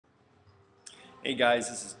Hey guys,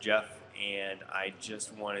 this is Jeff, and I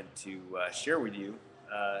just wanted to share with you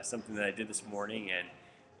something that I did this morning, and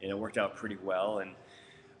it worked out pretty well. And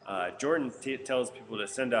Jordan tells people to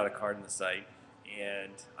send out a card on the site,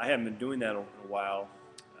 and I haven't been doing that in a while,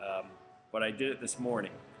 um, but I did it this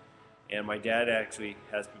morning. And my dad actually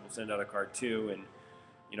has people send out a card too,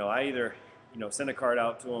 and I either send a card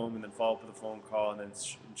out to them and then follow up with a phone call and then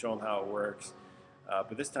show them how it works.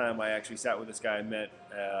 But this time I actually sat with this guy I met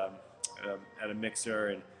at a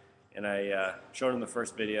mixer, and I showed him the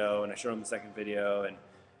first video and I showed him the second video,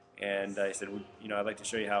 and I said, well, I'd like to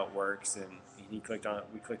show you how it works. And we clicked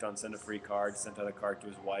on send a free card, sent out a card to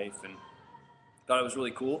his wife, and thought it was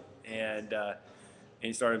really cool. And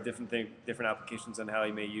he started different applications on how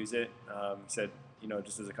he may use it. He said,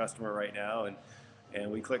 just as a customer right now,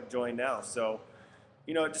 and we clicked join now. So,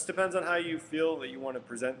 it just depends on how you feel that you want to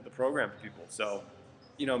present the program to people. So,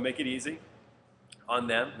 make it easy on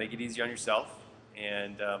them, make it easy on yourself.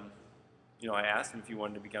 And I asked him if he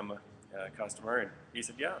wanted to become a customer, and he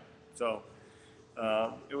said, yeah. So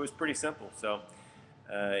it was pretty simple. So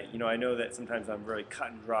I know that sometimes I'm very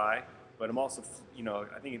cut and dry, but I'm also,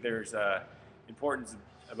 I think there's importance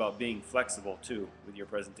about being flexible too with your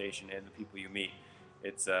presentation and the people you meet.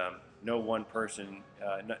 It's no one person,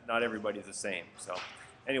 not everybody's the same. So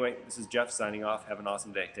anyway, this is Jeff signing off. Have an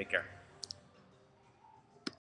awesome day. Take care.